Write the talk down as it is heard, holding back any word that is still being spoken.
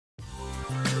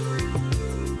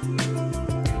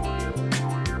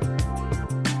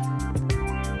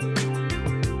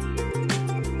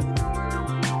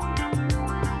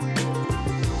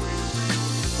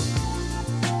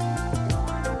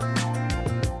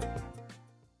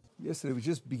Yesterday we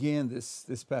just began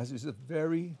this passage. It's a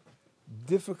very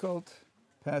difficult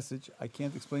passage. I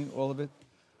can't explain all of it.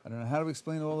 I don't know how to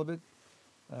explain all of it.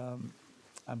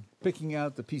 I'm picking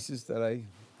out the pieces that I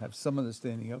have some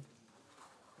understanding of.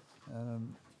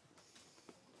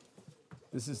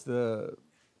 This is the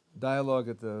dialogue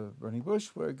at the burning bush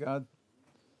where God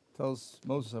tells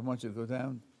Moses, I want you to go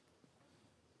down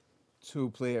to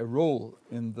play a role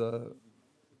in the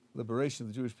liberation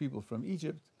of the Jewish people from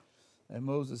Egypt. And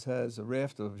Moses has a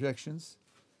raft of objections.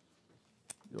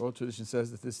 The oral tradition says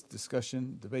that this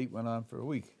debate went on for a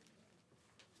week.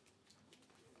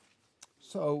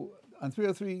 So on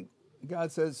 303,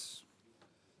 God says,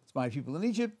 it's my people in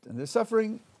Egypt, and they're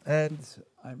suffering, and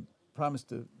I promised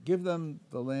to give them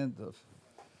the land of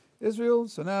Israel.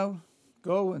 So now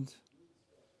go and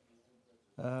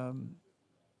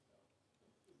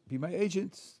be my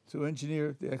agent to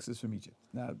engineer the exodus from Egypt.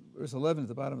 Now, verse 11 at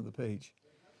the bottom of the page.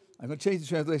 I'm going to change the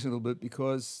translation a little bit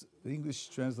because the English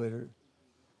translator,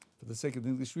 for the sake of the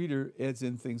English reader, adds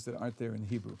in things that aren't there in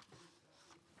Hebrew.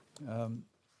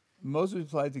 Moses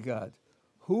replied to God,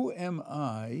 who am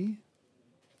I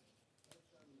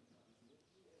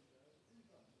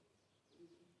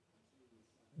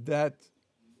that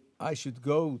I should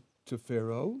go to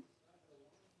Pharaoh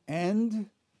and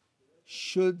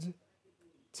should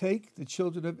take the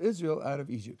children of Israel out of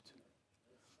Egypt?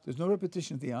 There's no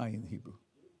repetition of the I in the Hebrew.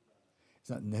 It's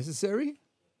not necessary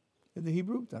in the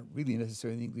Hebrew, it's not really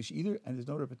necessary in the English either, and there's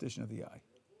no repetition of the I.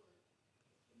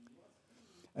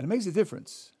 And it makes a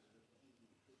difference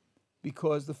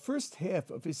because the first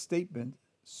half of his statement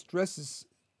stresses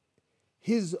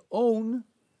his own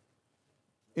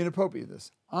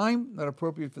inappropriateness. I'm not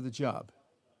appropriate for the job.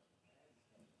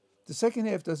 The second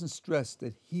half doesn't stress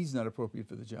that he's not appropriate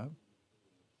for the job.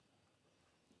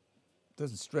 It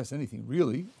doesn't stress anything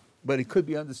really, but it could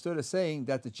be understood as saying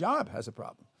that the job has a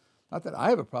problem. Not that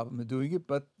I have a problem in doing it,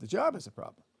 but the job has a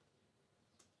problem.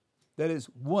 That is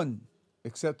one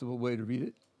acceptable way to read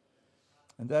it,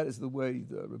 and that is the way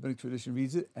the rabbinic tradition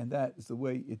reads it, and that is the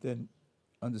way it then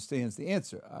understands the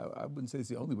answer. I wouldn't say it's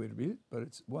the only way to read it, but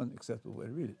it's one acceptable way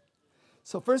to read it.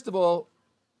 So first of all,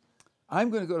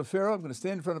 I'm going to go to Pharaoh. I'm going to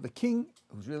stand in front of a king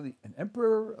who's really an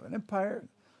emperor of an empire.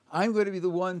 I'm going to be the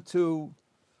one to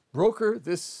broker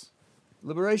this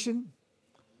liberation.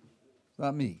 It's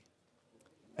not me.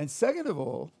 And second of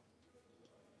all,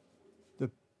 the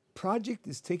project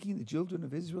is taking the children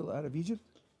of Israel out of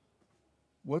Egypt.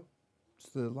 What's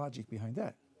the logic behind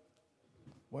that?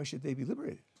 Why should they be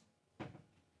liberated?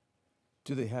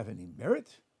 Do they have any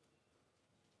merit?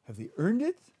 Have they earned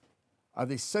it? Are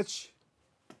they such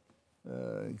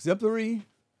exemplary,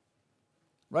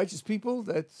 righteous people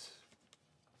that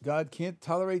God can't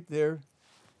tolerate their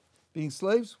being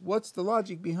slaves? What's the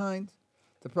logic behind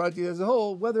the project as a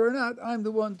whole, whether or not I'm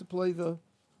the one to play the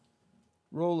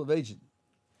role of agent?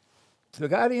 So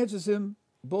God answers him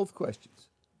both questions.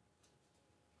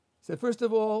 He said, first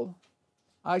of all,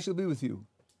 I shall be with you.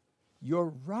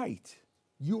 You're right.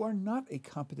 You are not a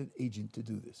competent agent to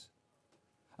do this.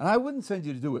 And I wouldn't send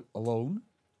you to do it alone.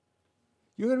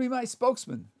 You're going to be my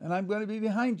spokesman, and I'm going to be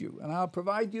behind you, and I'll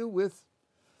provide you with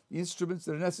the instruments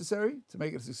that are necessary to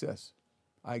make it a success.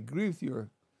 I agree with your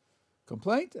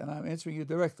complaint, and I'm answering you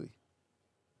directly.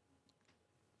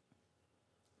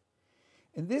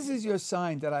 And this is your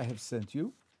sign that I have sent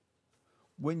you.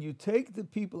 When you take the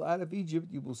people out of Egypt,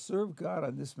 you will serve God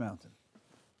on this mountain.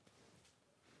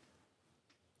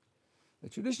 The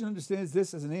tradition understands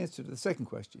this as an answer to the second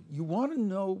question. You want to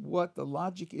know what the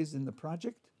logic is in the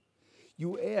project?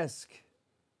 You ask,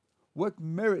 what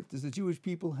merit does the Jewish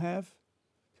people have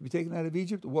to be taken out of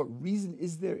Egypt? What reason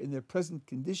is there in their present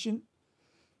condition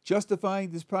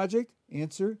justifying this project?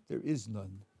 Answer, there is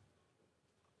none.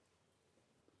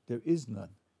 There is none.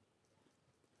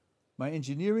 My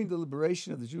engineering the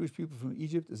liberation of the Jewish people from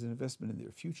Egypt is an investment in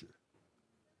their future.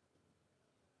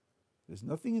 There's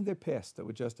nothing in their past that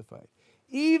would justify it.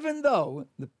 Even though in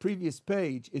the previous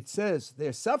page it says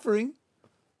they're suffering,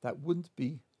 that wouldn't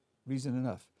be reason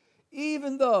enough.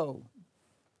 Even though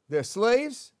they're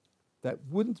slaves, that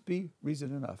wouldn't be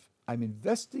reason enough. I'm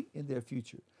investing in their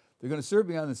future. They're going to serve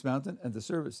me on this mountain, and the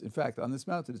service, in fact, on this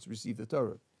mountain is to receive the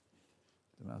Torah,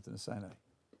 the mountain of Sinai.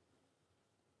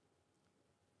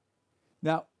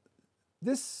 Now,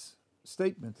 this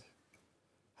statement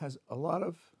has a lot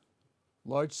of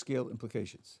large-scale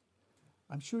implications.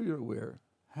 I'm sure you're aware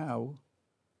how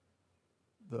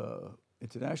the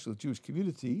international Jewish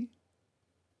community,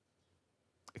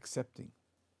 except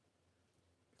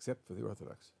for the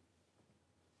Orthodox,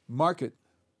 market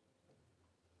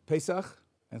Pesach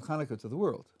and Hanukkah to the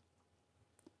world.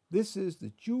 This is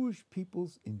the Jewish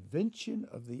people's invention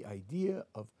of the idea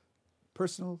of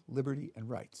personal liberty and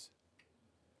rights.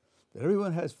 That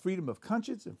everyone has freedom of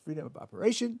conscience and freedom of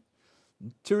operation.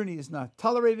 And tyranny is not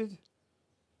tolerated.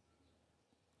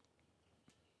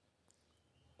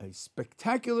 A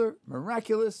spectacular,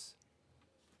 miraculous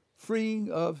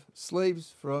freeing of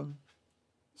slaves from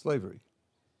slavery.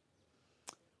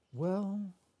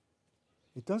 Well,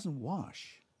 it doesn't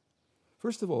wash.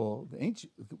 First of all,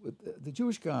 the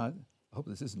Jewish God, I hope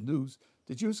this isn't news,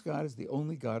 the Jewish God is the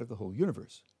only God of the whole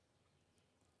universe.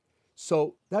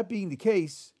 So that being the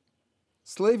case,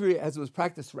 slavery as it was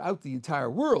practiced throughout the entire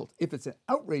world, if it's an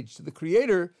outrage to the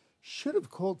Creator, should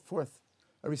have called forth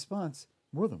a response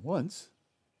more than once.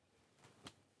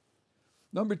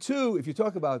 Number two, if you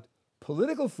talk about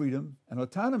political freedom and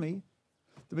autonomy,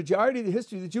 the majority of the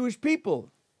history of the Jewish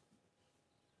people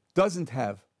doesn't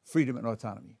have freedom and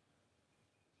autonomy.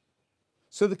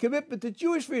 So the commitment to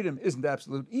Jewish freedom isn't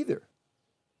absolute either.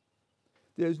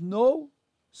 There's no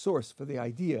source for the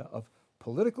idea of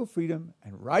political freedom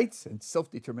and rights and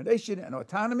self-determination and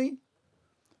autonomy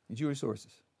in Jewish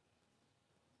sources.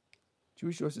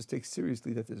 Jewish sources take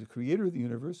seriously that there's a creator of the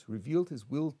universe who revealed his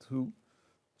will to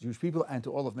Jewish people and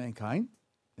to all of mankind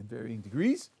in varying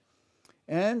degrees,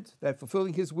 and that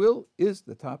fulfilling his will is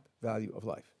the top value of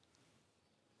life.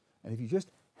 And if you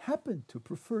just happen to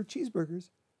prefer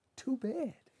cheeseburgers, too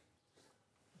bad.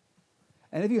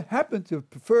 And if you happen to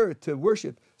prefer to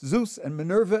worship Zeus and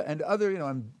Minerva and other,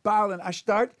 and Baal and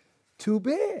Ashtart, too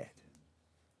bad.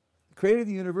 The creator of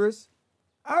the universe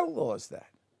outlaws that.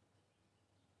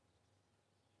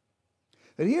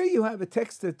 But here you have a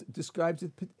text that describes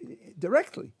it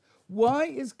directly. Why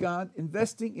is God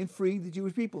investing in freeing the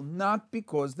Jewish people? Not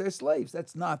because they're slaves.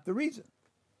 That's not the reason.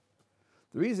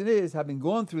 The reason is, having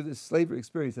gone through this slavery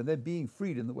experience and then being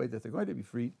freed in the way that they're going to be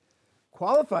freed,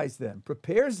 qualifies them,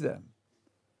 prepares them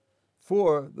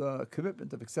for the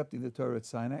commitment of accepting the Torah at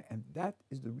Sinai, and that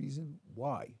is the reason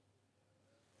why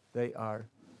they are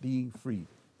being freed.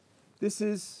 This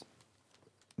is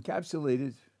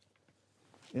encapsulated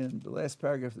in the last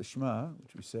paragraph of the Shema,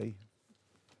 which we say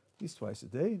at least twice a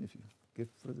day, and if you get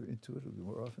further into it, it'll be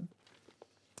more often.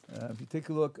 If you take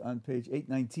a look on page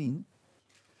 819,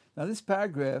 now this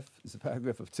paragraph is a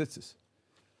paragraph of tzitzis.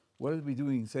 What are we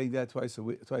doing saying that twice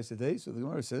a day? So the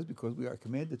Gemara says, because we are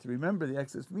commanded to remember the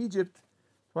exodus from Egypt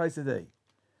twice a day.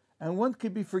 And one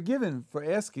could be forgiven for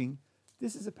asking,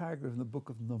 this is a paragraph in the book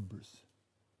of Numbers.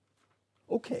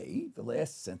 Okay, the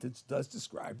last sentence does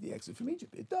describe the exodus from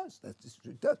Egypt. It does.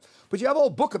 It does. But you have a whole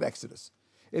book of Exodus.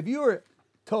 If you were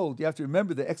told you have to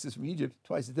remember the exodus from Egypt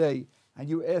twice a day, and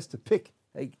you were asked to pick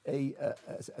a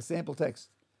sample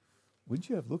text, wouldn't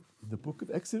you have looked in the book of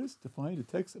Exodus to find a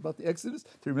text about the Exodus,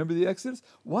 to remember the Exodus?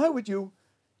 Why would you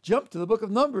jump to the book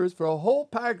of Numbers for a whole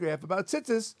paragraph about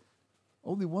tzitzis,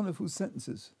 only one of whose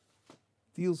sentences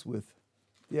deals with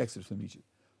the Exodus from Egypt?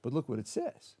 But look what it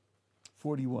says.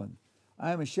 41.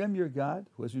 I am Hashem your God,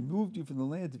 who has removed you from the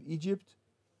land of Egypt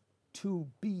to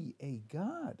be a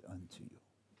God unto you.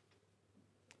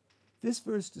 This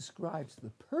verse describes the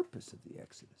purpose of the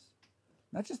Exodus.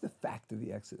 Not just the fact of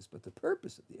the Exodus, but the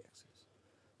purpose of the Exodus.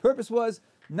 Purpose was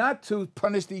not to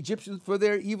punish the Egyptians for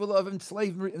their evil of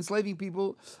enslaving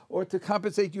people or to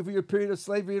compensate you for your period of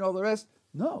slavery and all the rest.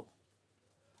 No.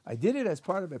 I did it as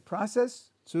part of a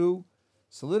process to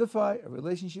solidify a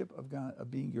relationship of God, of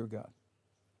being your God.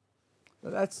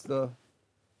 Now that's the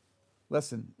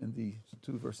lesson in the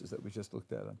two verses that we just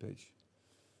looked at on page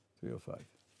 305.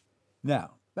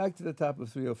 Now, back to the top of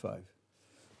 305.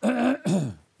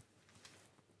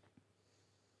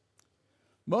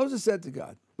 Moses said to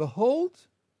God, behold,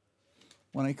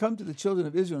 when I come to the children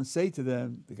of Israel and say to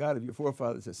them, the God of your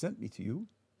forefathers has sent me to you,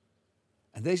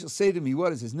 and they shall say to me,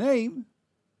 what is his name?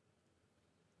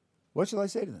 What shall I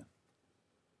say to them?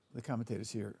 The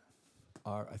commentators here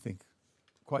are, I think,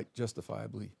 quite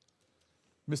justifiably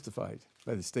mystified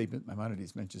by the statement.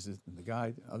 Maimonides mentions it in the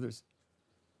guide, and others.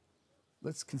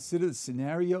 Let's consider the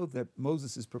scenario that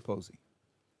Moses is proposing.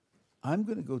 I'm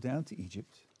going to go down to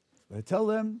Egypt, but I tell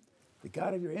them, the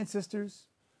God of your ancestors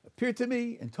appeared to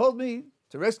me and told me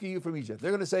to rescue you from Egypt.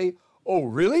 They're going to say, oh,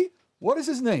 really? What is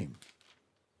his name?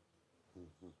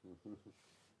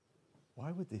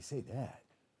 Why would they say that?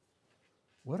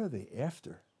 What are they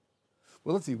after?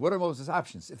 Well, let's see. What are Moses'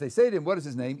 options? If they say to him, what is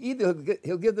his name? Either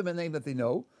he'll give them a name that they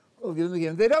know, or he'll give them a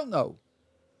name they don't know.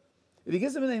 If he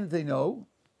gives them a name that they know,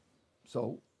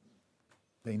 so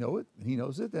they know it, and he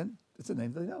knows it, then it's a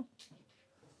name they know.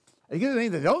 If he gives them a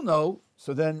name they don't know,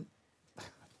 so then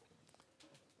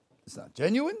it's not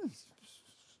genuine, it's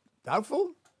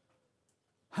doubtful.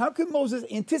 How can Moses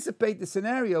anticipate the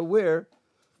scenario where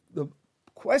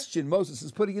question Moses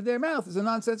is putting in their mouth is a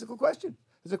nonsensical question.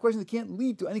 It's a question that can't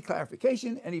lead to any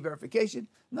clarification, any verification,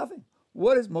 nothing.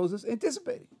 What is Moses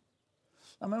anticipating?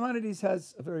 Now, Maimonides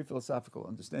has a very philosophical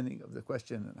understanding of the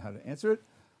question and how to answer it.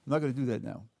 I'm not going to do that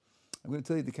now. I'm going to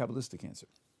tell you the Kabbalistic answer.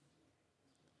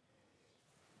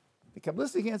 The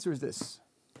Kabbalistic answer is this.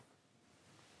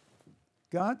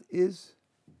 God is,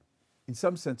 in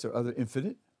some sense or other,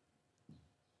 infinite.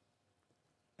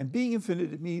 And being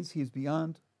infinite, it means he is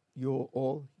beyond your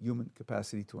all human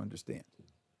capacity to understand.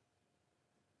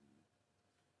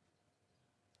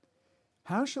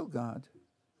 How shall God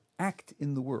act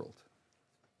in the world?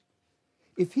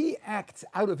 If he acts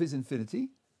out of his infinity,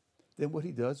 then what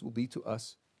he does will be to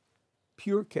us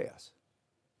pure chaos.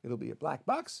 It'll be a black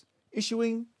box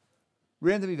issuing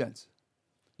random events.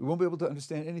 We won't be able to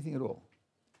understand anything at all.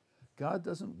 God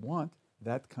doesn't want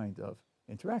that kind of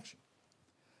interaction.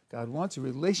 God wants a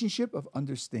relationship of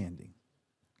understanding.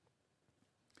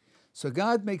 So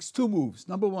God makes two moves.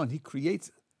 Number one, he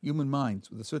creates human minds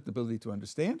with a certain ability to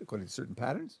understand according to certain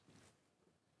patterns.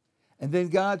 And then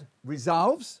God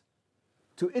resolves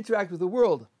to interact with the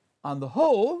world on the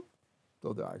whole,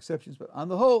 though there are exceptions, but on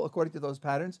the whole, according to those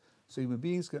patterns, so human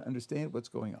beings can understand what's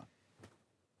going on.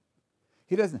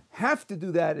 He doesn't have to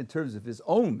do that in terms of his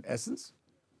own essence,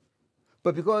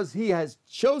 but because he has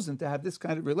chosen to have this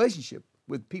kind of relationship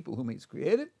with people whom he's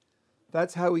created,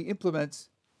 that's how he implements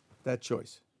that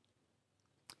choice.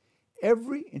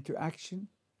 Every interaction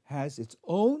has its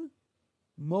own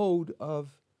mode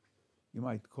of, you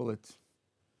might call it,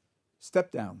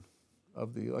 step down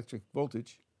of the electric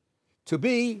voltage to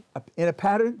be in a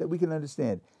pattern that we can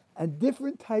understand. And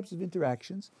different types of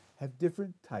interactions have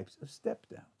different types of step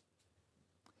down.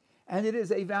 And it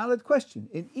is a valid question.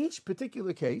 In each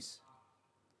particular case,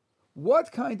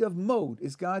 what kind of mode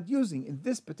is God using in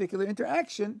this particular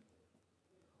interaction?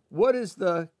 What is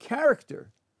the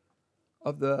character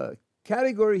of the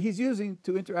category he's using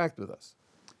to interact with us?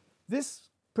 This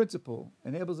principle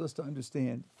enables us to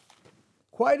understand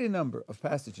quite a number of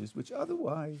passages which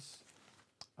otherwise,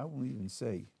 I won't even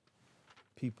say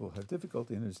people have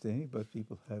difficulty in understanding, but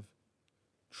people have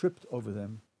tripped over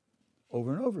them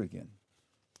over and over again.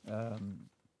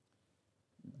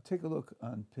 Take a look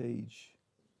on page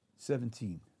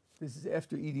 17. This is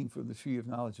after eating from the tree of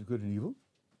knowledge of good and evil.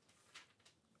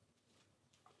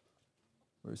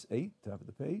 Verse 8, top of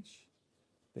the page.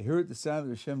 They heard the sound of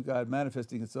Hashem God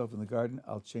manifesting itself in the garden.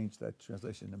 I'll change that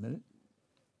translation in a minute.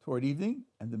 Toward evening,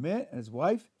 and the man and his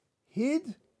wife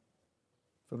hid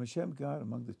from Hashem God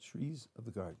among the trees of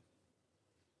the garden.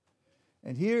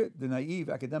 And here, the naive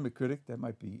academic critic, that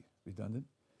might be redundant,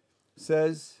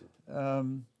 says,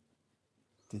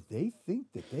 did they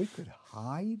think that they could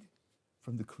hide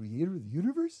from the creator of the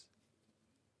universe?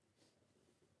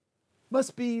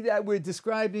 Must be that we're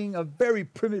describing a very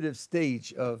primitive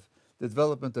stage of the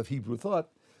development of Hebrew thought,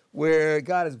 where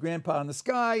God is grandpa in the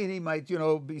sky and he might,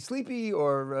 be sleepy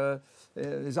or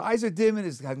his eyes are dim and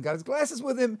he hasn't got his glasses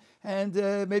with him and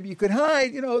maybe you could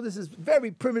hide. This is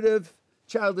very primitive,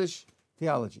 childish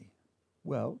theology.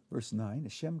 Well, verse 9,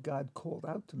 Hashem God called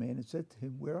out to man and said to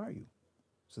him, where are you?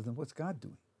 So then what's God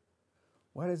doing?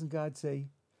 Why doesn't God say,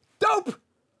 dope!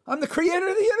 I'm the creator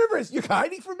of the universe. You're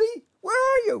hiding from me? Where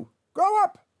are you? Grow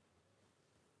up.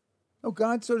 No,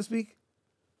 God, so to speak,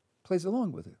 plays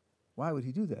along with it. Why would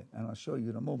he do that? And I'll show you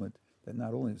in a moment that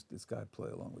not only does God play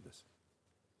along with this.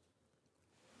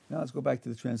 Now let's go back to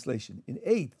the translation. In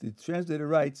 8, the translator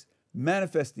writes,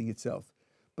 manifesting itself.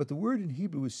 But the word in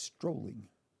Hebrew is strolling.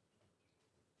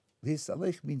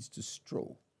 Lehisalech means to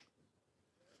stroll.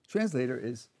 Translator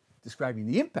is describing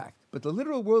the impact, but the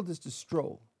literal word is to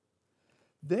stroll.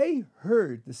 They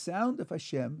heard the sound of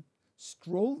Hashem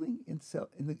strolling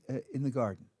in the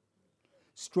garden.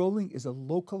 Strolling is a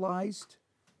localized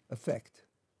effect.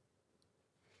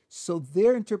 So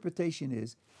their interpretation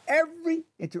is every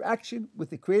interaction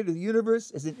with the creator of the universe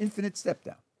is an infinite step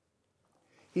down.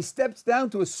 He steps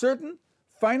down to a certain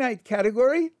finite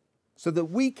category so that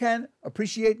we can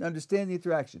appreciate and understand the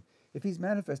interaction. If he's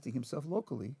manifesting himself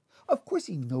locally, of course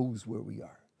he knows where we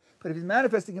are. But if he's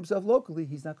manifesting himself locally,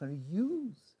 he's not going to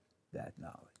use that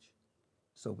knowledge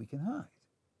so we can hide.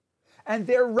 And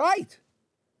they're right,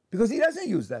 because he doesn't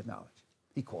use that knowledge.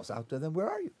 He calls out to them, where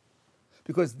are you?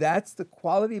 Because that's the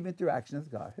quality of interaction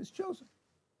that God has chosen.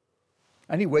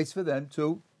 And he waits for them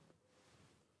to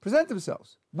present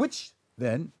themselves, which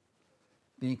then,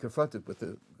 being confronted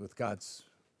with God's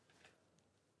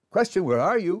question, where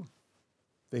are you?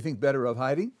 They think better of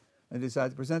hiding and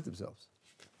decide to present themselves.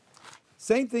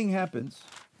 Same thing happens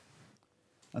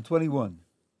on 21.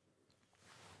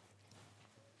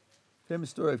 Famous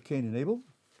story of Cain and Abel.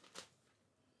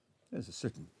 There's a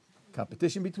certain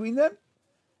competition between them,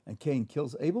 and Cain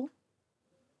kills Abel.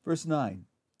 Verse 9,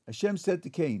 Hashem said to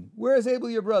Cain, "Where is Abel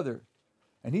your brother?"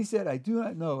 And he said, "I do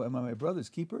not know. Am I my brother's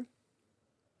keeper?"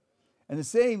 And the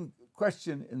same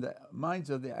question in the minds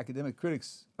of the academic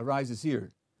critics arises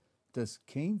here. Does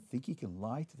Cain think he can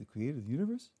lie to the creator of the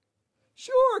universe?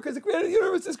 Sure, because the creator of the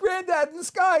universe is granddad in the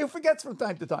sky who forgets from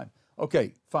time to time.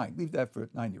 Okay, fine, leave that for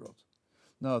 9-year-olds.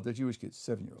 No, they're Jewish kids,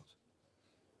 7-year-olds.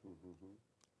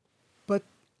 But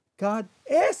God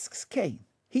asks Cain.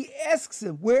 He asks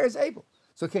him, "Where's Abel?"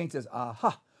 So Cain says,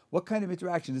 aha, what kind of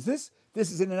interaction is this?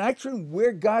 This is an interaction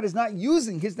where God is not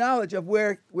using his knowledge of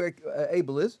where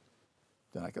Abel is.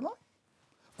 Then I can lie.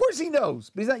 Of course he knows,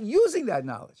 but he's not using that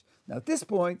knowledge. Now at this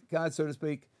point, God, so to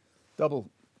speak,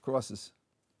 double crosses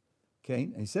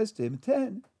Cain, and he says to him,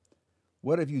 10,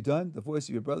 "What have you done? The voice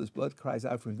of your brother's blood cries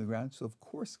out from the ground." So of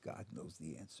course God knows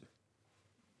the answer.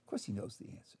 Of course he knows the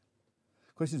answer.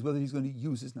 The question is whether he's going to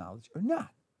use his knowledge or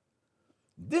not.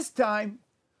 This time,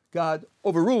 God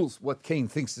overrules what Cain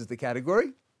thinks is the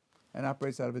category and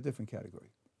operates out of a different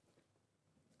category.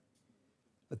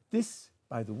 But this,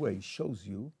 by the way, shows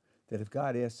you that if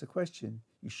God asks a question,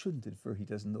 you shouldn't infer he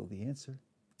doesn't know the answer.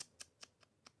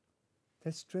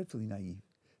 That's dreadfully naive.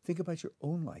 Think about your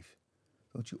own life.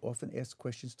 Don't you often ask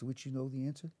questions to which you know the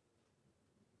answer?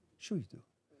 Sure you do.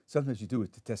 Sometimes you do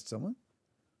it to test someone.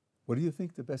 What do you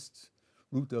think the best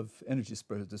route of energy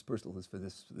dispersal is for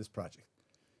this project?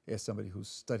 Ask somebody who's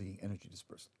studying energy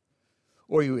dispersal.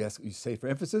 Or you say for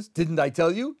emphasis, "Didn't I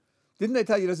tell you?" "Didn't I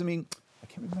tell you" doesn't mean, I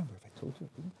can't remember if I told you.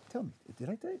 Didn't tell me. Did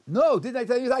I tell you? No, didn't I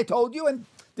tell you? I told you, and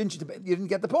you didn't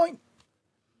get the point.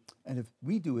 And if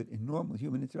we do it in normal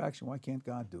human interaction, why can't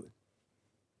God do it?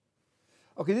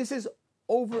 Okay, this is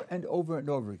over and over and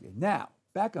over again. Now,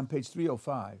 back on page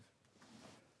 305,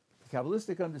 the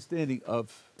Kabbalistic understanding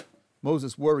of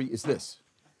Moses' worry is this.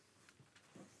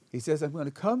 He says, "I'm going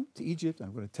to come to Egypt,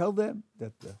 I'm going to tell them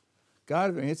that the God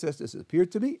of their ancestors has appeared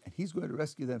to me, and he's going to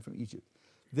rescue them from Egypt."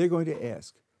 They're going to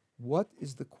ask, what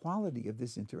is the quality of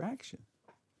this interaction?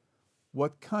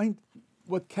 What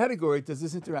category does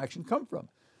this interaction come from?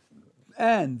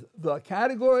 And the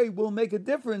category will make a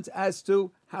difference as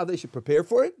to how they should prepare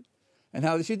for it and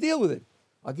how they should deal with it.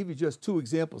 I'll give you just 2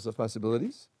 examples of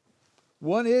possibilities.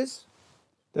 One is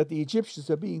that the Egyptians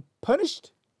are being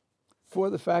punished for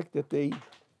the fact that they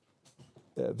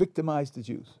victimized the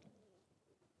Jews.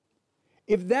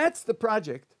 If that's the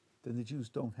project, then the Jews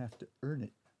don't have to earn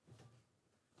it.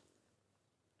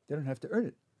 They don't have to earn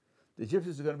it. The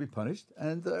Egyptians are going to be punished,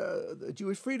 and the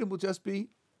Jewish freedom will just be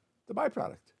the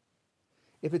byproduct.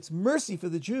 If it's mercy for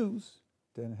the Jews,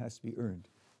 then it has to be earned.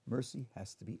 Mercy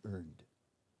has to be earned.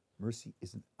 Mercy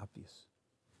isn't obvious.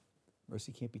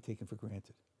 Mercy can't be taken for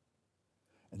granted.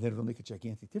 And then it'll make a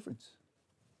gigantic difference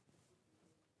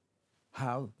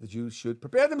how the Jews should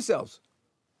prepare themselves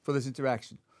for this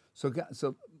interaction.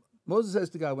 So Moses says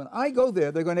to God, when I go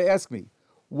there, they're going to ask me,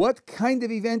 what kind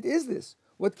of event is this?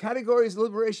 What category is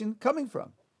liberation coming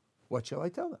from? What shall I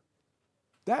tell them?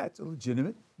 That's a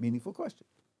legitimate, meaningful question.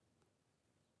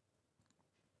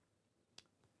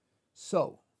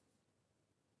 So,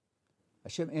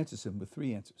 Hashem answers him with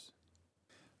 3 answers.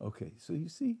 Okay, so you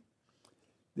see,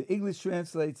 the English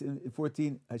translates in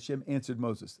 14, Hashem answered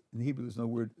Moses. In the Hebrew, there's no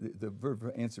word, the verb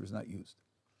for answer is not used.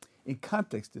 In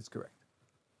context, it's correct.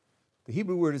 The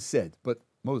Hebrew word is said, but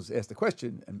Moses asked the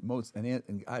question, and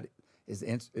God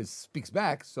speaks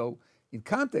back, so in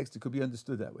context, it could be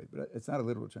understood that way, but it's not a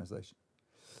literal translation.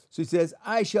 So he says,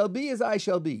 I shall be as I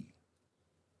shall be.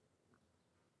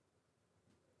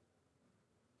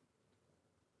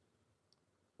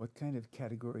 What kind of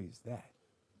category is that?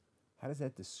 How does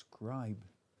that describe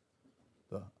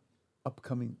the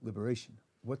upcoming liberation?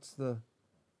 What's the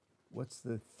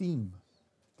theme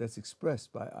that's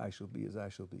expressed by I shall be as I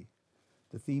shall be?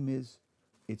 The theme is,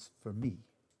 it's for me.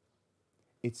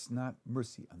 It's not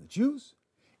mercy on the Jews.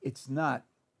 It's not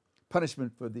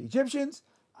punishment for the Egyptians.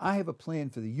 I have a plan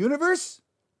for the universe,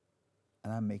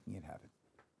 and I'm making it happen.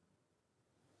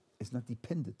 It's not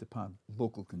dependent upon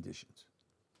local conditions.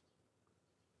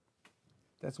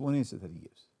 That's one answer that he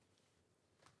gives.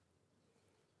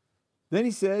 Then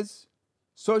he says,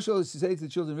 so shall he say to the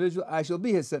children of Israel, I shall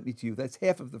be has sent me to you. That's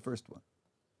half of the first one.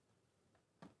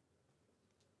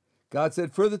 God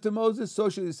said further to Moses, so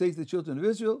shall he say to the children of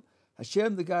Israel,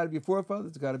 Hashem, the God of your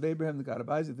forefathers, the God of Abraham, the God of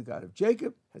Isaac, the God of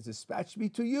Jacob, has dispatched me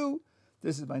to you.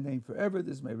 This is my name forever.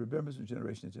 This is my remembrance from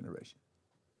generation to generation.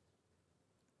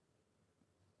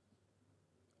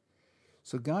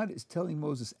 So God is telling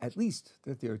Moses at least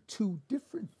that there are 2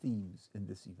 different themes in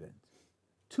this event.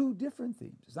 2 different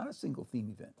themes. It's not a single theme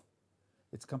event.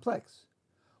 It's complex.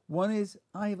 One is,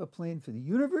 I have a plan for the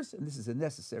universe, and this is a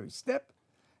necessary step,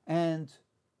 and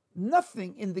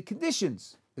nothing in the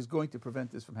conditions is going to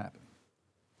prevent this from happening.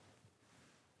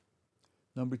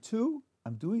 Number two,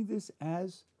 I'm doing this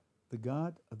as the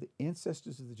God of the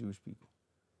ancestors of the Jewish people.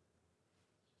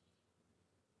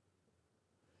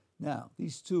 Now,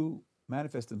 these two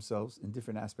manifest themselves in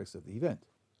different aspects of the event.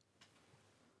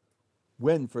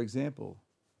 When, for example,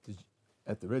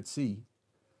 at the Red Sea,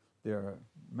 there are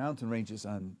mountain ranges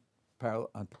on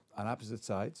opposite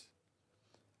sides,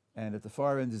 and at the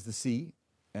far end is the sea,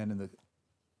 and in the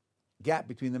gap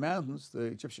between the mountains, the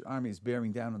Egyptian army is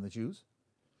bearing down on the Jews,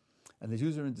 and the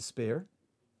Jews are in despair,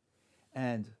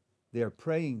 and they are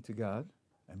praying to God,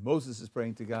 and Moses is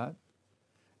praying to God,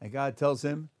 and God tells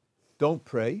him, don't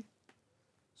pray.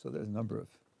 So there's a number of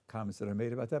comments that are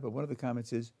made about that, but one of the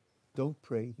comments is, don't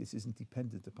pray, this isn't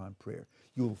dependent upon prayer.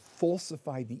 You'll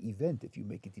falsify the event if you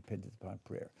make it dependent upon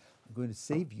prayer. I'm going to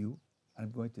save you, and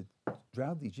I'm going to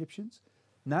drown the Egyptians,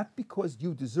 not because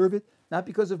you deserve it, not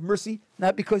because of mercy,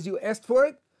 not because you asked for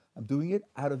it. I'm doing it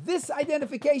out of this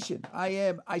identification.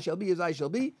 I shall be as I shall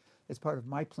be. It's part of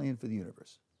my plan for the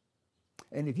universe.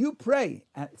 And if you pray,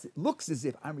 and it looks as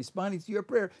if I'm responding to your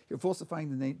prayer, you're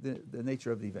falsifying the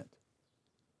nature of the event.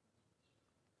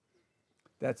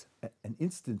 That's an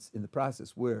instance in the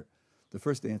process where the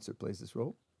first answer plays this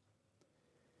role,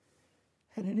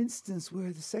 and an instance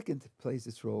where the second plays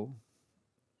its role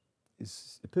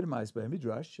is epitomized by a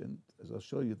midrash, and as I'll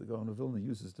show you, the Gaon of Vilna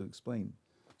uses to explain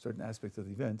certain aspects of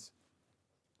the events.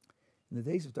 In the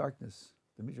days of darkness,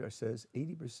 the midrash says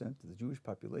 80% of the Jewish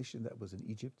population that was in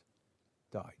Egypt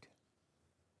died.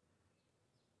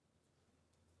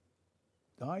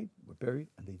 Died, were buried,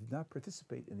 and they did not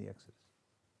participate in the Exodus.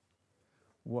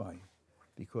 Why?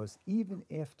 Because even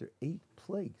after 8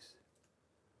 plagues,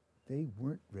 they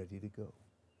weren't ready to go.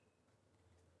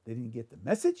 They didn't get the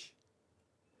message.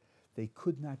 They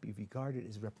could not be regarded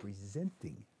as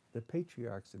representing the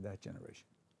patriarchs in that generation.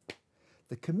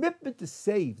 The commitment to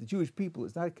save the Jewish people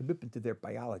is not a commitment to their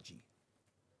biology,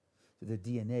 to their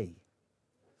DNA,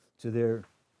 to their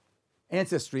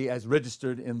ancestry as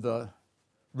registered in the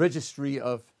registry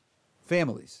of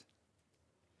families.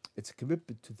 It's a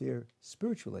commitment to their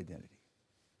spiritual identity.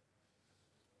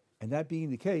 And that being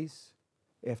the case,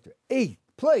 after 8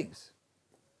 plagues,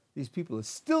 these people are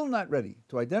still not ready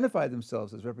to identify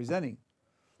themselves as representing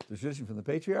the tradition from the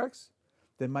patriarchs,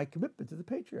 then my commitment to the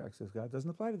patriarchs as God doesn't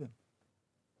apply to them.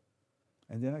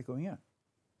 And they're not going out.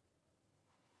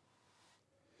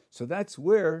 So that's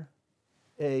where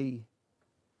the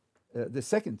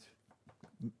second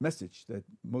message that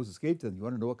Moses gave to them. You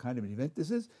want to know what kind of an event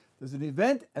this is? There's an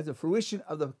event as a fruition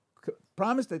of the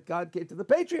promise that God gave to the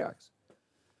patriarchs.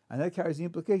 And that carries the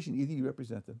implication, either you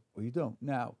represent them or you don't.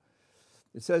 Now,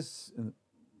 it says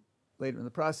later in the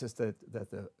process that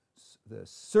the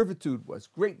servitude was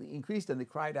greatly increased and they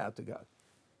cried out to God.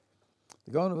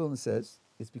 The Gaon of Vilna says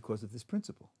it's because of this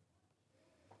principle.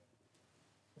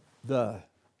 The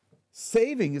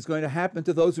saving is going to happen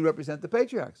to those who represent the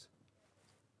patriarchs.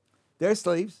 They're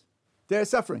slaves, they're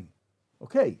suffering.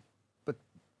 Okay, but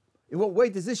in what way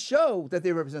does this show that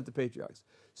they represent the patriarchs?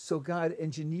 So God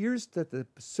engineers that the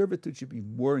servitude should be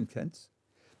more intense,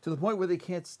 to the point where they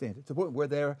can't stand it, to the point where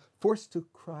they're forced to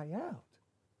cry out.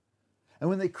 And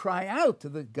when they cry out to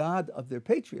the God of their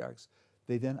patriarchs,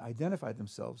 they then identify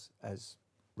themselves as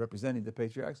representing the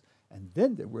patriarchs, and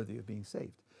then they're worthy of being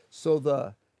saved. So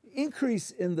the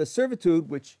increase in the servitude,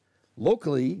 which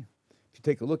locally, if you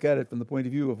take a look at it from the point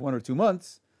of view of 1 or 2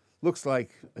 months, looks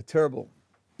like a terrible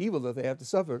evil that they have to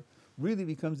suffer, really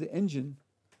becomes the engine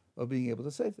of being able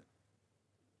to save them.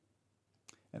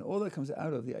 And all that comes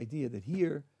out of the idea that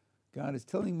here, God is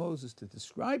telling Moses to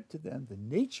describe to them the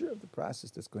nature of the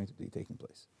process that's going to be taking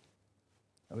place.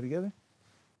 Are we together?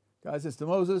 God says to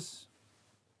Moses,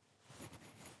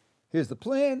 here's the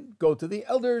plan, go to the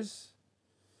elders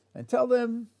and tell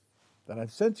them that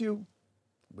I've sent you.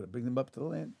 I'm going to bring them up to the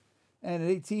land. And at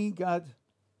 18, God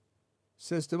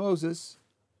says to Moses,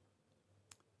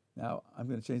 now I'm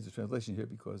going to change the translation here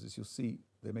because as you'll see,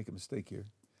 they make a mistake here.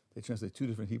 They translate 2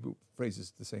 different Hebrew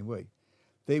phrases the same way.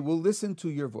 They will listen to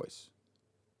your voice.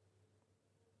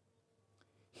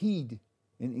 Heed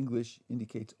in English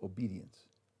indicates obedience.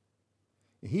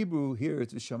 In Hebrew here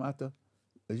it's vishamata,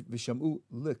 vishamu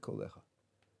lekolecha.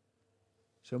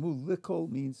 Shamu lekol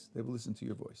means they will listen to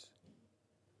your voice.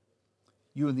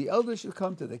 You and the elders shall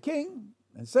come to the king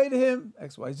and say to him,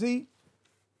 XYZ.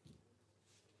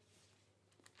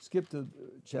 Skip to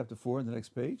chapter 4 on the next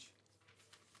page.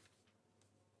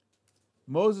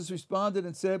 Moses responded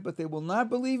and said, but they will not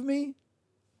believe me,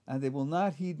 and they will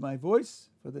not heed my voice,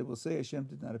 for they will say Hashem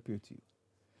did not appear to you.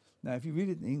 Now, if you read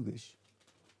it in English,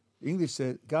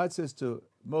 said, God says to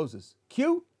Moses,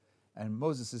 Q, and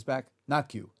Moses says back, not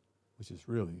Q, which is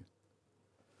really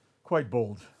quite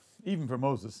bold, even for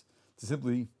Moses, to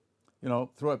simply,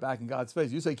 throw it back in God's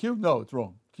face. You say Q? No, it's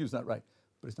wrong. Q's not right.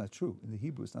 But it's not true. In the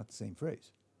Hebrew, it's not the same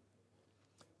phrase.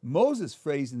 Moses'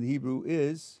 phrase in the Hebrew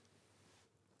is,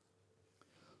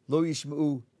 Lo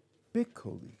yishma'u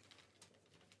bikoli.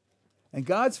 And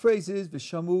God's phrase is,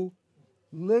 V'shamu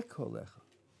likolecha.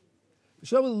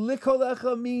 V'shamu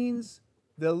likolecha means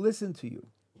they'll listen to you.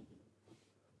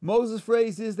 Moses'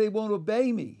 phrase is, they won't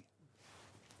obey me.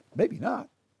 Maybe not.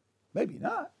 Maybe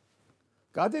not.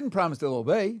 God didn't promise they'll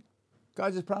obey.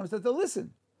 God just promised that they'll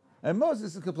listen. And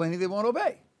Moses is complaining they won't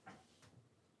obey.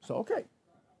 So, okay.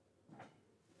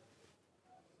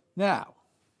 Now,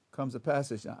 comes a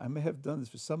passage. Now, I may have done this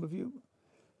for some of you,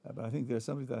 but I think there are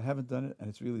some of you that I haven't done it, and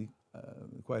it's really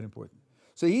quite important.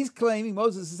 So he's claiming,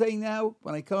 Moses is saying now,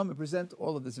 when I come and present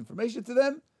all of this information to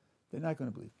them, they're not going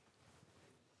to believe.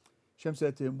 Hashem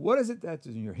said to him, what is it that's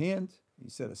in your hand? He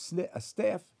said, a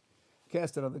staff.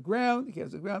 Cast it on the ground. He cast it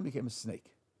on the ground, became a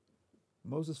snake.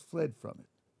 Moses fled from it.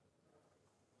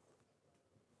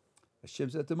 Hashem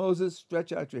said to Moses,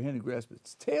 stretch out your hand and grasp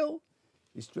its tail.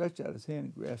 He stretched out his hand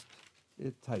and grasped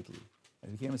it tightly,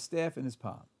 and it became a staff in his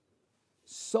palm,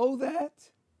 so that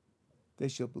they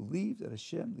shall believe that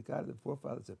Hashem, the God of the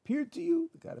forefathers, appeared to you,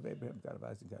 the God of Abraham, the God of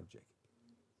Isaac, the God of Jacob.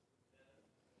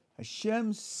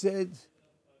 Hashem said,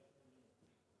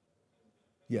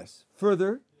 yes,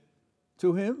 further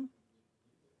to him,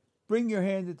 bring your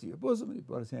hand into your bosom. And he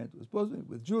brought his hand to his bosom. He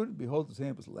withdrew it, and behold, his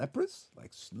hand was leprous,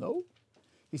 like snow.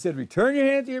 He said, return your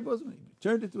hand to your bosom. And he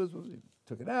returned it to his bosom. He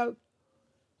took it out.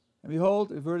 And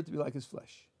behold, it reverted to be like his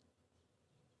flesh.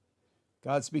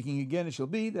 God speaking again, it shall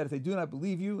be that if they do not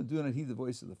believe you and do not heed the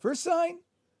voice of the first sign,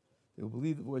 they will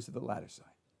believe the voice of the latter sign.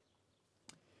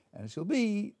 And it shall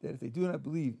be that if they do not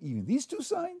believe even these two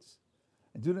signs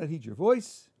and do not heed your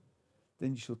voice,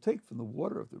 then you shall take from the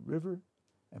water of the river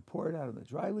and pour it out on the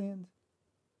dry land,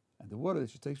 and the water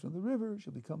that you take from the river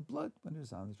shall become blood when it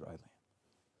is on the dry land.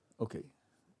 Okay,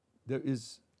 there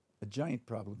is a giant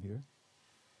problem here.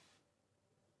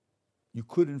 You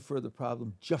could infer the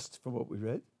problem just from what we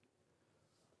read,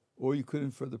 or you could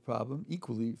infer the problem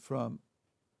equally from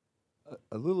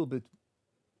a little bit,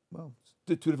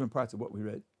 two different parts of what we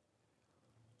read.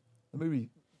 Let me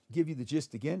give you the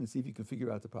gist again and see if you can figure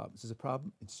out the problem. This is a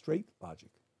problem in straight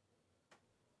logic.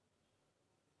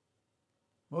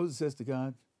 Moses says to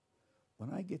God, when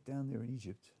I get down there in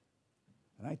Egypt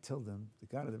and I tell them the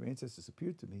God of their ancestors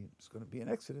appeared to me, it's going to be an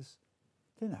exodus,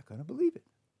 they're not going to believe it.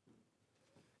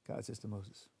 God says to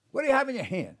Moses, what do you have in your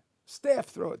hand? Staff,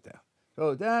 throw it down.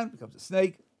 Throw it down, becomes a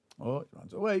snake. Oh, it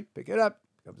runs away, pick it up,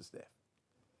 becomes a staff.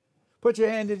 Put your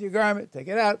hand into your garment, take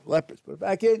it out, lepers, put it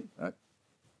back in. Right.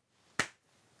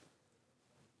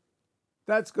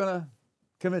 That's going to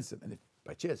convince them. And if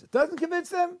by chance it doesn't convince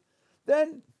them,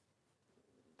 then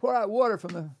pour out water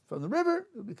from the river,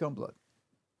 it'll become blood.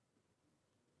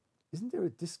 Isn't there a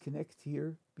disconnect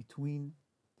here between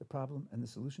the problem and the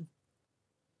solution?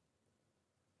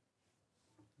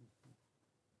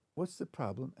 What's the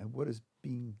problem and what is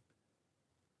being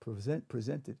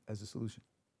presented as a solution?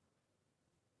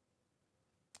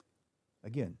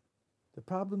 Again, the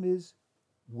problem is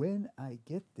when I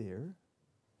get there,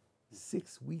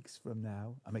 6 weeks from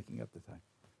now, I'm making up the time,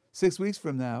 6 weeks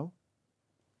from now,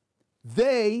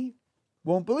 they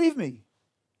won't believe me.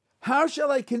 How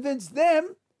shall I convince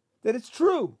them that it's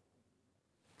true?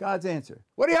 God's answer.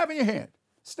 What do you have in your hand?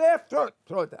 Staff, throw it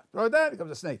down. Throw it down, it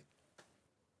becomes a snake.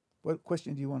 What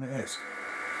question do you want to ask?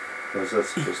 Well, so that's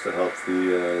supposed to help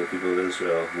the people of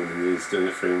Israel when he's doing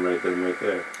it for him right then, right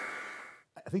there.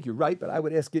 I think you're right, but I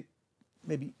would ask it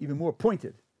maybe even more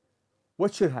pointed.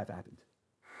 What should have happened?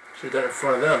 Should have done it in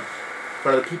front of them, in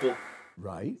front of the people.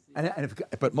 Right.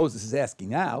 But Moses is asking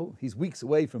now. He's weeks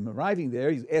away from arriving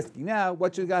there. He's asking now,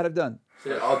 what should God have done?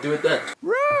 So I'll do it then.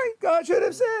 Right. God should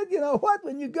have said, you know what?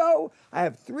 When you go, I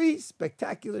have 3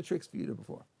 spectacular tricks for you to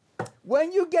perform.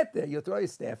 When you get there, you'll throw your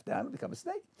staff down and become a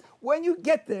snake. When you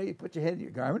get there, you put your hand in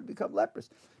your garment and become leprous.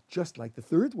 Just like the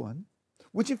third one,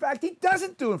 which in fact he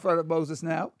doesn't do in front of Moses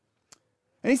now.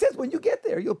 And he says, when you get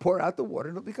there, you'll pour out the water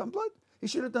and it'll become blood. He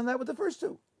should have done that with the first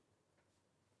 2.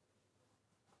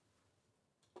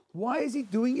 Why is he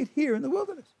doing it here in the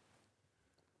wilderness?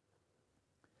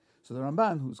 So the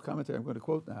Ramban, whose commentary I'm going to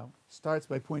quote now, starts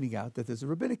by pointing out that there's a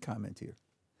rabbinic comment here.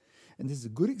 And this is a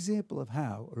good example of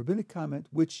how a rabbinic comment,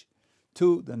 which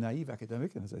to the naive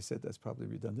academic, and as I said, that's probably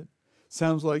redundant,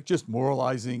 sounds like just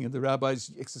moralizing and the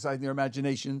rabbis exercising their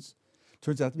imaginations,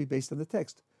 turns out to be based on the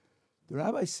text. The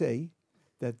rabbis say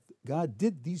that God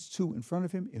did these two in front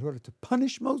of him in order to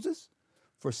punish Moses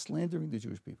for slandering the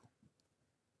Jewish people.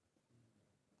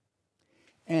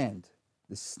 And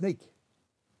the snake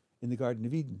in the Garden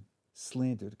of Eden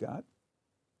slandered God.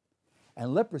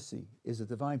 And leprosy is a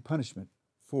divine punishment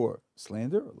for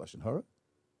slander or lashon hara.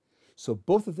 So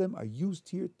both of them are used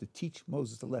here to teach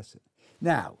Moses a lesson.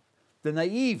 Now, the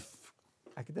naive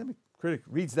academic critic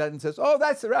reads that and says, oh,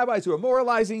 that's the rabbis who are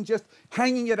moralizing, just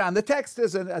hanging it on the text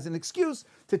as an excuse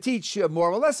to teach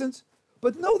moral lessons.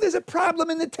 But no, there's a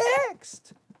problem in the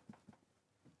text.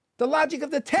 The logic of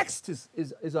the text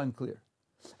is unclear.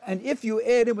 And if you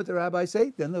add in what the rabbis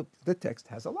say, then the text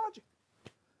has a logic.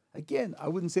 Again, I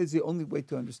wouldn't say it's the only way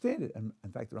to understand it. And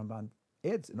in fact, the Ramban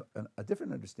adds a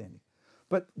different understanding.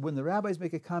 But when the rabbis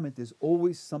make a comment, there's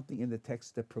always something in the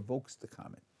text that provokes the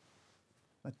comment,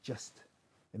 not just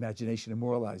imagination and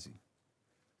moralizing.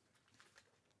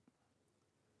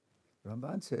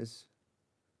 Ramban says,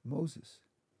 Moses,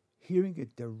 hearing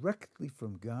it directly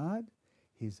from God,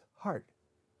 his heart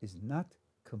is not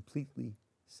completely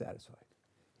satisfied.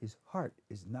 His heart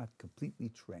is not completely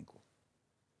tranquil.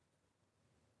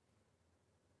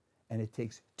 And it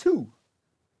takes two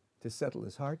to settle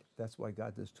his heart. That's why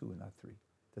God does two and not three.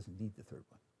 Doesn't need the third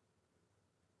one.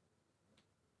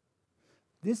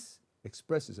 This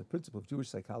expresses a principle of Jewish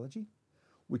psychology,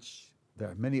 which there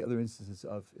are many other instances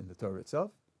of in the Torah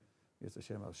itself. Yes,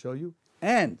 Hashem, I'll show you.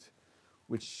 And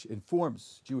which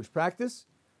informs Jewish practice.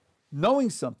 Knowing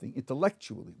something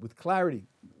intellectually with clarity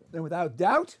and without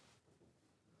doubt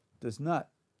does not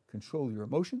control your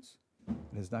emotions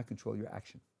and does not control your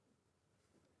action.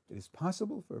 It is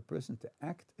possible for a person to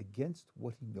act against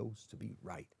what he knows to be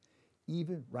right,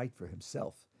 even right for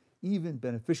himself, even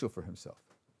beneficial for himself.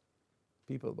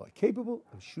 People are capable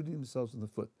of shooting themselves in the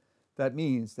foot. That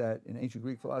means that in ancient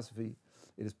Greek philosophy,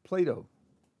 it is Plato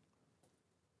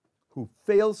who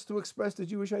fails to express the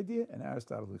Jewish idea and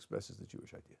Aristotle who expresses the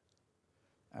Jewish idea.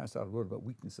 Aristotle wrote about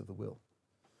weakness of the will,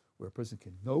 where a person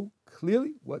can know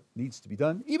clearly what needs to be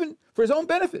done, even for his own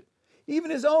benefit,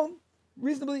 even his own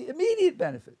reasonably immediate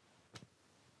benefit,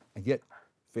 and yet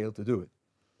fail to do it.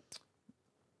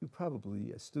 You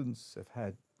probably, as students, have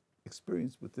had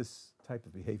experience with this type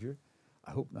of behavior.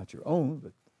 I hope not your own,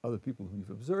 but other people whom you've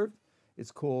observed.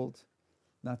 It's called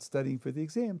not studying for the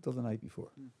exam till the night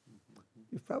before.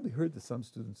 You've probably heard that some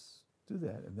students do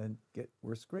that and then get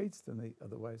worse grades than they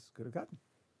otherwise could have gotten.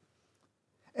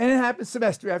 And it happens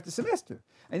semester after semester.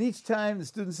 And each time the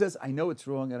student says, I know it's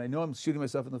wrong, and I know I'm shooting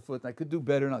myself in the foot, and I could do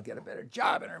better, and I'll get a better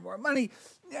job and earn more money.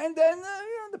 And then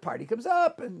the party comes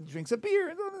up, and drinks a beer,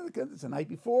 and it's the night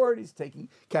before, and he's taking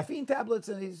caffeine tablets,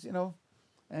 and he's,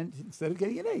 and instead of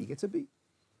getting an A, he gets a B,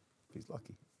 if he's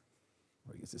lucky.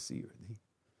 Or he gets a C or a D.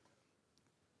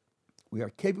 We are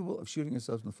capable of shooting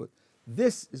ourselves in the foot.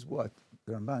 This is what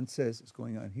the Ramban says is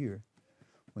going on here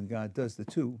when God does the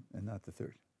two and not the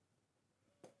third.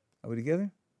 Are we together?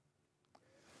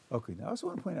 Okay, now I also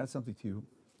want to point out something to you.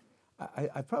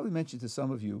 I probably mentioned to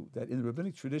some of you that in the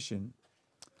rabbinic tradition,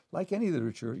 like any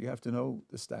literature, you have to know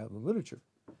the style of the literature.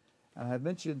 And I've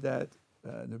mentioned that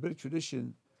in the rabbinic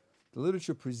tradition, the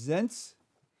literature presents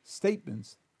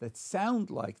statements that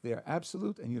sound like they're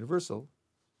absolute and universal,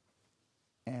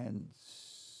 and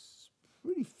it's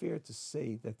pretty fair to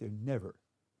say that they're never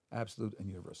absolute and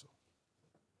universal.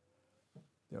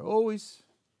 There are always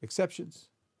exceptions.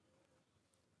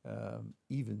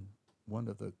 Even one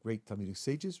of the great Talmudic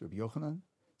sages, Rabbi Yochanan,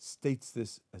 states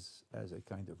this as a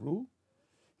kind of rule.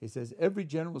 He says every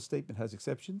general statement has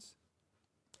exceptions.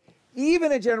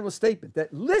 Even a general statement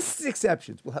that lists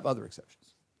exceptions will have other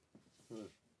exceptions.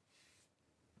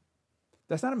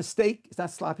 That's not a mistake. It's not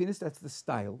sloppiness. That's the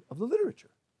style of the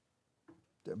literature.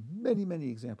 There are many, many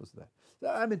examples of that.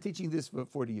 I've been teaching this for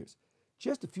 40 years.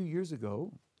 Just a few years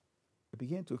ago, it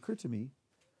began to occur to me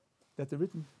that the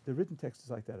written text is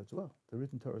like that as well. The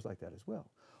written Torah is like that as well.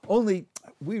 Only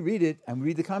we read it and we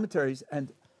read the commentaries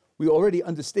and we already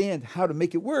understand how to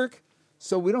make it work,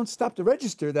 so we don't stop to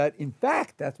register that, in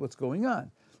fact, that's what's going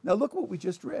on. Now look what we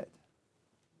just read.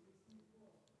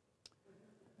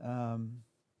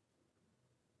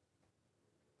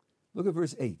 Look at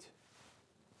verse 8.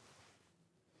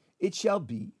 It shall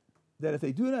be that if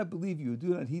they do not believe you, do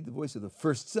not heed the voice of the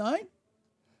first sign,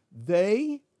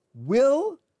 they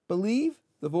will believe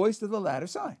the voice of the latter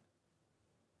sign.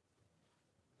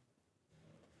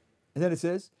 And then it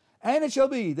says, and it shall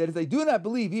be that if they do not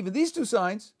believe even these two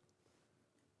signs,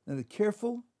 then the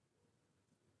careful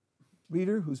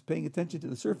reader who's paying attention to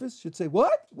the surface should say,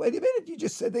 what? Wait a minute, you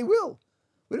just said they will.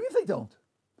 What do you mean if they don't?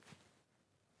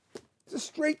 It's a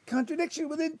straight contradiction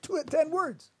within 10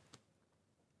 words.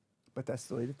 But that's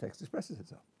the way the text expresses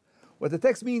itself. What the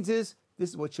text means is, this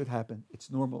is what should happen.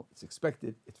 It's normal, it's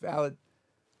expected, it's valid.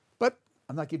 But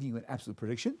I'm not giving you an absolute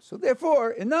prediction. So therefore,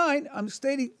 in 9, I'm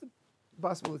stating the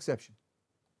possible exception.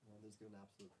 Why does give an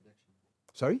absolute prediction?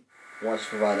 Sorry? Why just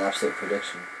provide an absolute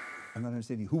prediction? I'm not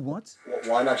understanding. Who wants?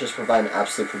 Why not just provide an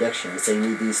absolute prediction and say you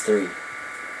need these 3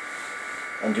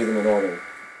 and do them in order?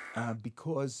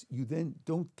 Because you then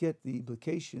don't get the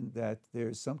implication that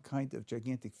there's some kind of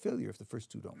gigantic failure if the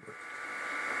first 2 don't work.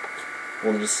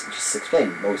 Well, just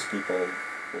explain. Most people.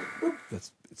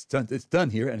 It's done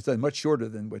here, and it's done much shorter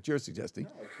than what you're suggesting.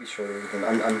 No, it could be shorter than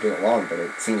I'm doing it wrong, but it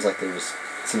seems like the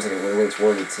way it's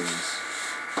worded seems.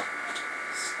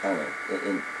 I don't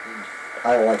know.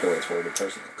 I don't like the way it's worded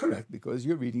personally. Correct, because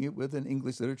you're reading it with an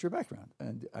English literature background,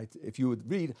 and if you would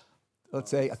read, let's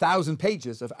say, 1,000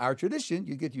 pages of our tradition,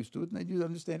 you'd get used to it, and then you'd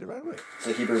understand it right away.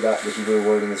 So the Hebrew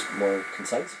wording is more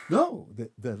concise? No,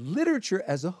 the literature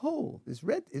as a whole is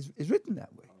written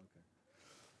that way.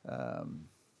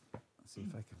 Let's see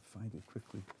if I can find it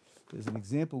quickly. There's an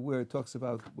example where it talks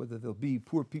about whether there'll be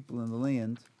poor people in the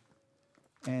land,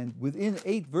 and within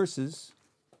 8 verses,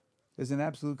 there's an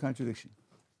absolute contradiction.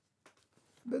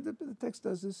 But the text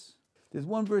does this. There's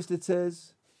one verse that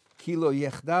says, Ki lo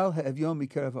yechdal ha'evyon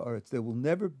mikerav ha'aretz. There will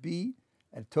never be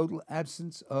a total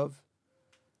absence of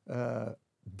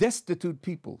destitute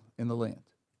people in the land.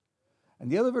 And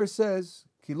the other verse says,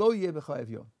 Ki lo yeh b'cha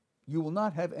evyon. You will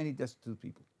not have any destitute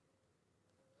people.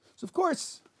 So of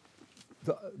course,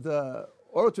 the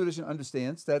oral tradition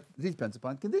understands that it depends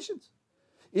upon conditions.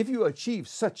 If you achieve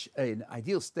such an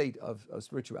ideal state of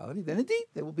spirituality, then indeed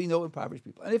there will be no impoverished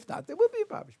people. And if not, there will be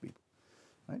impoverished people.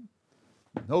 Right?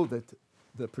 You know that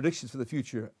the predictions for the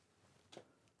future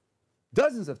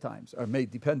dozens of times are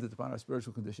made dependent upon our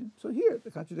spiritual condition. So here,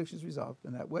 the contradiction is resolved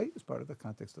in that way as part of the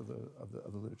context of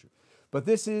the literature. But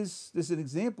this is an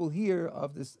example here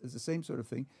of this is the same sort of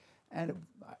thing. And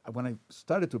when I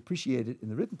started to appreciate it in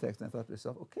the written text, I thought to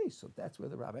myself, okay, so that's where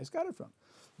the rabbis got it from.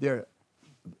 They're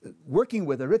working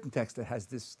with a written text that has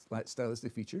this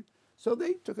stylistic feature, so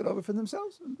they took it over for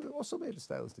themselves and also made a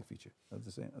stylistic feature of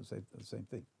the same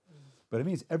thing. But it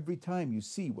means every time you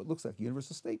see what looks like a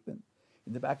universal statement,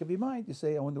 in the back of your mind, you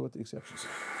say, I wonder what the exceptions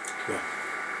are.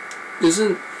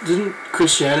 Yeah. Didn't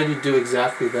Christianity do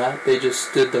exactly that? They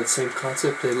just did that same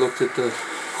concept. They looked at the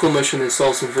Chumash and they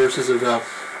saw some verses about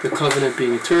the covenant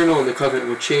being eternal and the covenant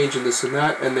would change and this and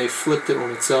that, and they flipped it on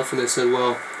itself and they said,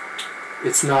 well,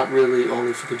 it's not really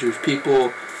only for the Jewish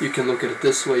people. You can look at it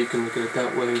this way, you can look at it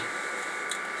that way.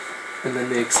 And then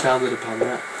they expounded upon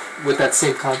that with that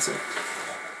same concept.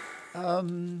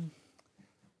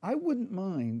 I wouldn't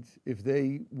mind if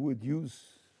they would use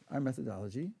our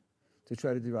methodology to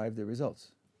try to derive their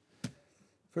results.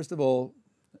 First of all,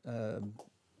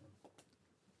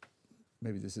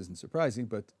 maybe this isn't surprising,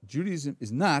 but Judaism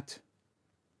is not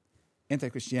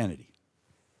anti-Christianity.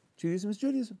 Judaism is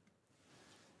Judaism.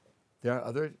 There are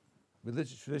other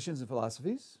religious traditions and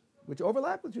philosophies which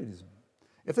overlap with Judaism.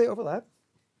 If they overlap,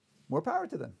 more power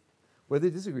to them. Where they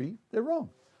disagree, they're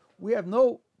wrong. We have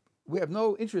no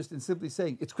interest in simply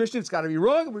saying, it's Christian, it's got to be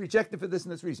wrong, and we reject it for this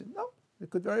and this reason. No,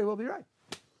 it could very well be right.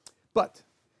 But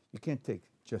you can't take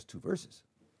just 2 verses.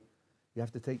 You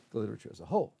have to take the literature as a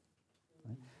whole.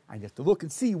 Right? And you have to look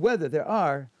and see whether there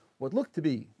are what look to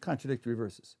be contradictory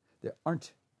verses. There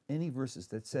aren't any verses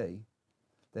that say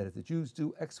that if the Jews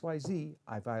do X, Y, Z,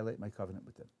 I violate my covenant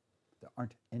with them. There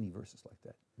aren't any verses like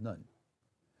that. None.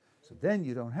 So then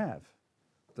you don't have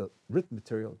the written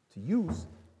material to use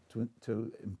to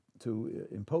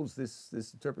impose this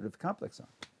interpretive complex on.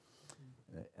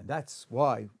 And that's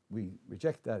why we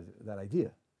reject that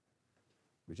idea.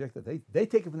 Reject that. They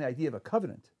take it from the idea of a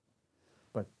covenant,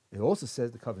 but it also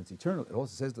says the covenant's eternal. It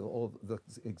also says that all the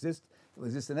exist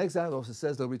in exile. It also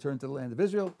says they'll return to the land of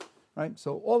Israel. Right?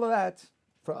 So all of that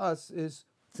for us is,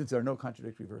 since there are no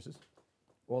contradictory verses,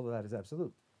 all of that is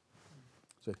absolute.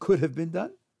 So it could have been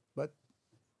done, but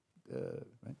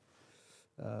right?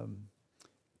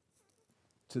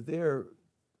 To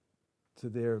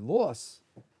their loss,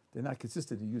 they're not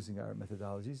consistent in using our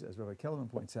methodologies. As Rabbi Kellerman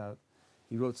points out,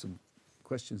 he wrote some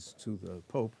questions to the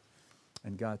Pope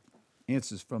and got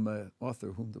answers from an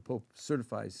author whom the Pope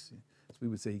certifies. As we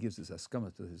would say, he gives us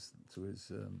askama to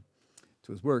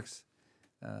his works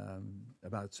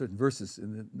about certain verses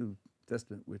in the New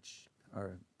Testament which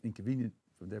are inconvenient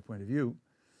from their point of view.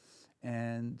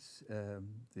 And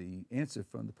the answer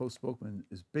from the Pope spokesman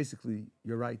is basically,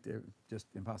 you're right, they're just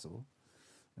impossible.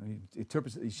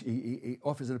 He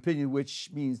offers an opinion which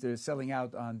means they're selling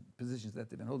out on positions that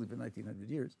they've been holding for 1900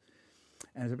 years.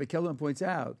 And as Rabbi Kellerman points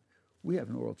out, we have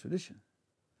an oral tradition.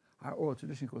 Our oral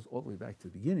tradition goes all the way back to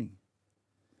the beginning.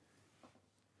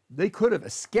 they could have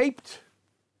escaped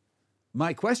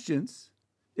my questions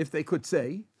if they could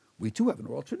say, we too have an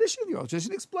oral tradition. The oral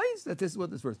tradition explains that this is what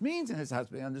this verse means and this has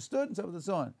to be understood and so on and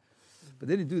so on. But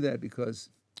they didn't do that because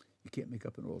you can't make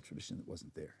up an oral tradition that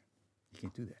wasn't there. You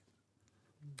can't do that.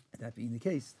 And that being the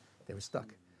case, they were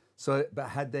stuck. So, but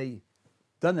had they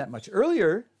done that much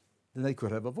earlier, then they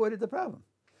could have avoided the problem.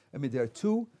 I mean, there are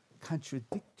two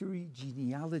contradictory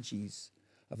genealogies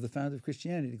of the founder of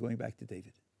Christianity going back to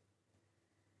David.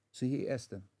 So he asked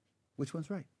them, which one's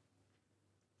right?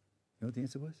 You know what the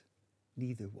answer was?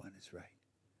 Neither one is right.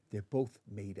 They're both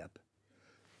made up.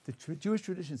 The Jewish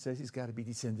tradition says he's got to be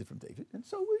descended from David, and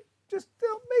so we just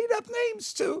made up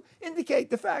names to indicate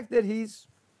the fact that he's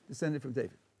descended from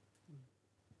David.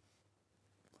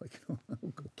 Like,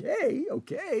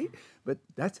 okay, but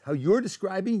that's how you're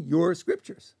describing your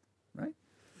scriptures, right?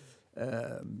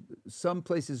 Some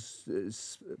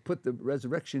places put the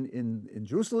resurrection in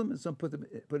Jerusalem, and some put it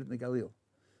in the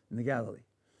Galilee.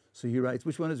 So he writes,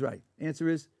 which one is right? Answer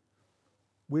is,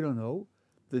 we don't know.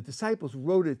 The disciples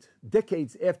wrote it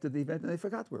decades after the event, and they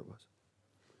forgot where it was.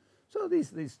 So these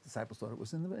disciples thought it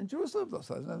was in Jerusalem.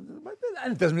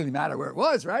 And it doesn't really matter where it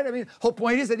was, right? I mean, the whole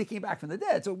point is that he came back from the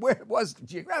dead. So where it was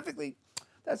geographically,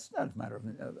 that's not a matter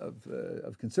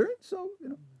of concern. So,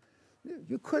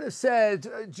 you could have said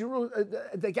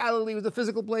the Galilee was the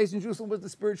physical place and Jerusalem was the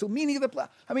spiritual meaning of the place.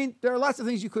 I mean, there are lots of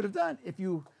things you could have done if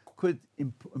you could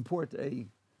import an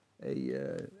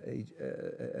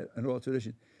oral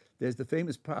tradition. There's the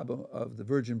famous problem of the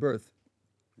virgin birth.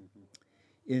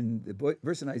 In the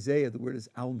verse in Isaiah, the word is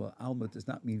Alma. Alma does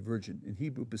not mean virgin. In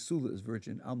Hebrew, Basula is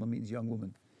virgin. Alma means young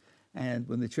woman. And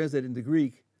when they translate into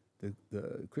Greek,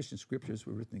 the Christian scriptures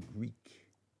were written in Greek.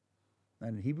 Not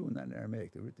in Hebrew and not in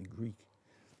Aramaic. They were written in Greek.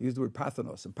 They use the word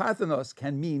Parthenos. And Parthenos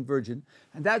can mean virgin.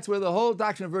 And that's where the whole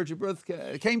doctrine of virgin birth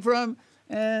came from.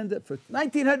 And for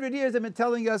 1900 years, they've been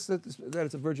telling us that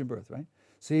it's a virgin birth, right?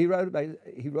 So he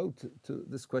wrote to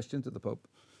this question to the Pope.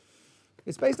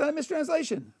 It's based on a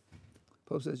mistranslation.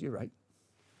 Pope says, you're right.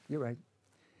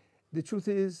 The truth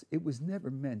is, it was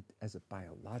never meant as a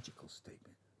biological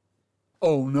statement.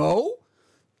 Oh, no?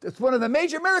 That's one of the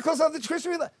major miracles of the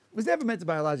Christian religion. It was never meant as a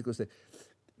biological statement.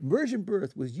 Virgin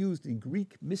birth was used in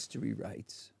Greek mystery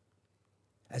rites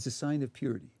as a sign of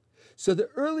purity. So the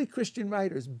early Christian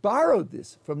writers borrowed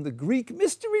this from the Greek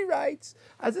mystery rites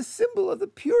as a symbol of the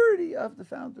purity of the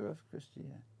founder of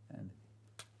Christianity.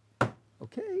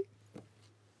 Okay,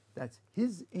 that's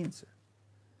his answer.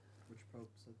 Which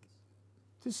Pope said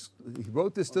this? He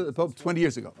wrote this to the Pope 20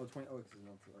 years ago. Oh, 20. Oh, okay.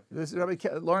 This is Rabbi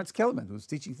Lawrence Kellerman, who's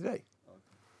teaching today. Okay.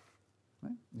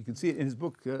 Right? You can see it in his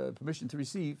book, Permission to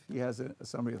Receive. He has a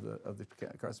summary of the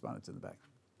correspondence in the back.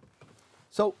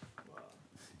 So,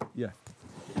 yeah.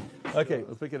 Okay,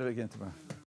 we'll pick it up again tomorrow.